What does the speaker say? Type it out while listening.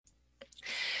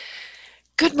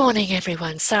Good morning,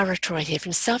 everyone. Sarah Troy here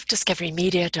from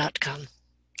selfdiscoverymedia.com.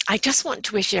 I just want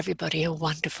to wish everybody a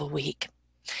wonderful week.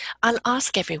 I'll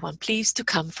ask everyone, please, to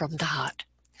come from the heart.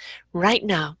 Right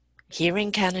now, here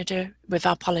in Canada with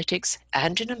our politics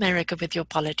and in America with your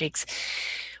politics,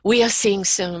 we are seeing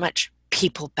so much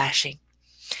people bashing.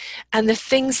 And the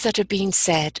things that are being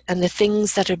said and the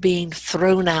things that are being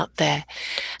thrown out there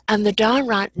and the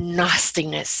downright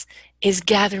nastiness is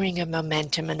gathering a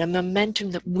momentum, and a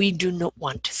momentum that we do not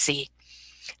want to see.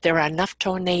 There are enough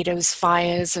tornadoes,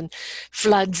 fires, and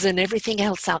floods and everything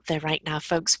else out there right now,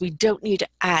 folks. We don't need to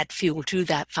add fuel to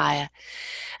that fire.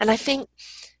 And I think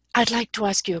I'd like to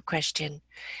ask you a question.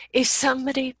 If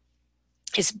somebody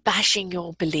is bashing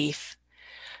your belief,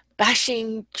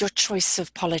 bashing your choice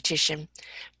of politician,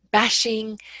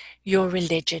 bashing your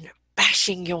religion,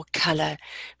 bashing your color,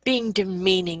 being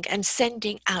demeaning and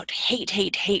sending out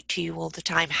hate to you all the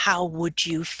time, how would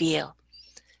you feel?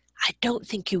 I don't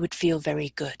think you would feel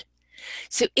very good.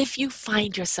 So if you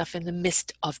find yourself in the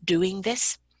midst of doing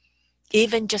this,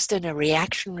 even just in a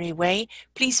reactionary way,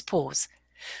 please pause.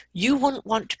 You won't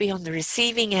want to be on the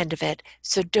receiving end of it,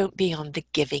 so don't be on the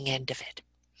giving end of it.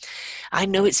 I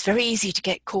know it's very easy to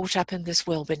get caught up in this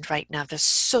whirlwind right now. There's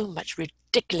so much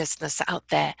ridiculousness out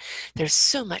there. There's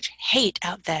so much hate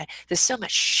out there. There's so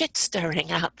much shit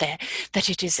stirring out there that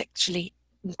it is actually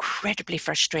incredibly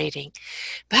frustrating.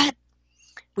 But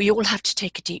we all have to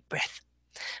take a deep breath.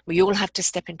 We all have to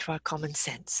step into our common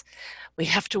sense. We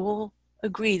have to all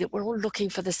agree that we're all looking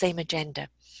for the same agenda.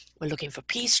 We're looking for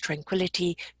peace,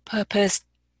 tranquility, purpose,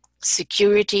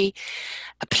 security,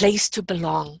 a place to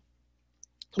belong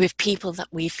with people that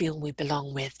we feel we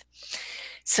belong with.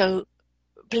 So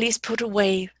please put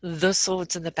away the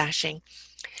swords and the bashing.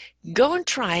 Go and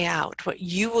try out what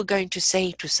you were going to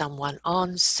say to someone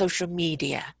on social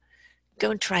media.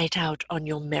 Go and try it out on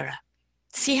your mirror.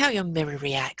 See how your mirror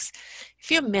reacts.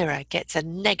 If your mirror gets a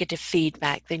negative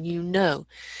feedback, then you know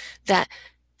that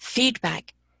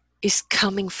feedback is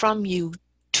coming from you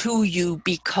to you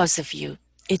because of you.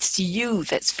 It's you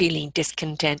that's feeling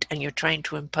discontent and you're trying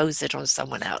to impose it on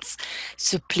someone else.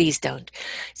 So please don't.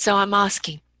 So I'm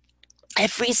asking,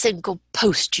 every single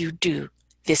post you do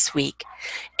this week,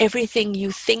 everything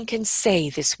you think and say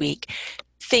this week,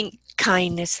 think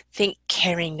kindness, think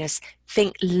caringness,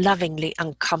 think lovingly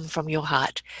and come from your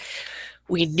heart.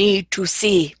 We need to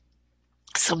see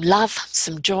some love,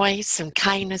 some joy, some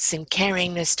kindness, some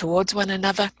caringness towards one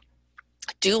another.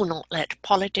 Do not let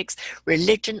politics,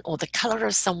 religion, or the color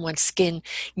of someone's skin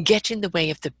get in the way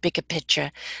of the bigger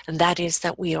picture, and that is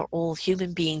that we are all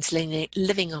human beings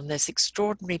living on this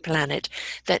extraordinary planet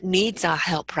that needs our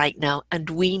help right now,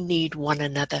 and we need one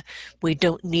another. We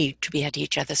don't need to be at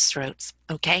each other's throats,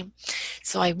 okay?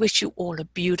 So I wish you all a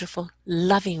beautiful,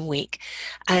 loving week,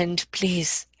 and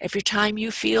please, every time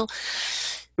you feel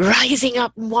rising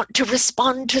up and want to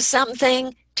respond to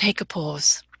something, take a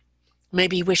pause.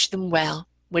 Maybe wish them well,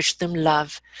 wish them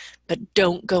love, but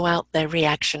don't go out there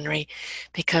reactionary,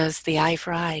 because the eye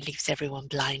for eye leaves everyone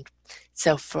blind.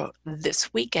 So for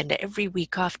this week and every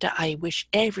week after, I wish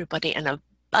everybody an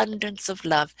abundance of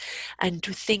love, and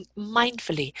to think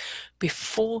mindfully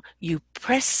before you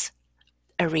press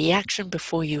a reaction,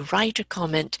 before you write a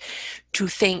comment, to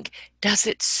think, does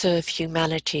it serve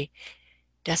humanity?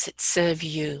 Does it serve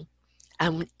you?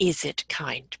 And is it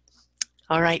kind?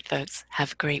 All right, folks,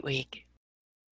 have a great week.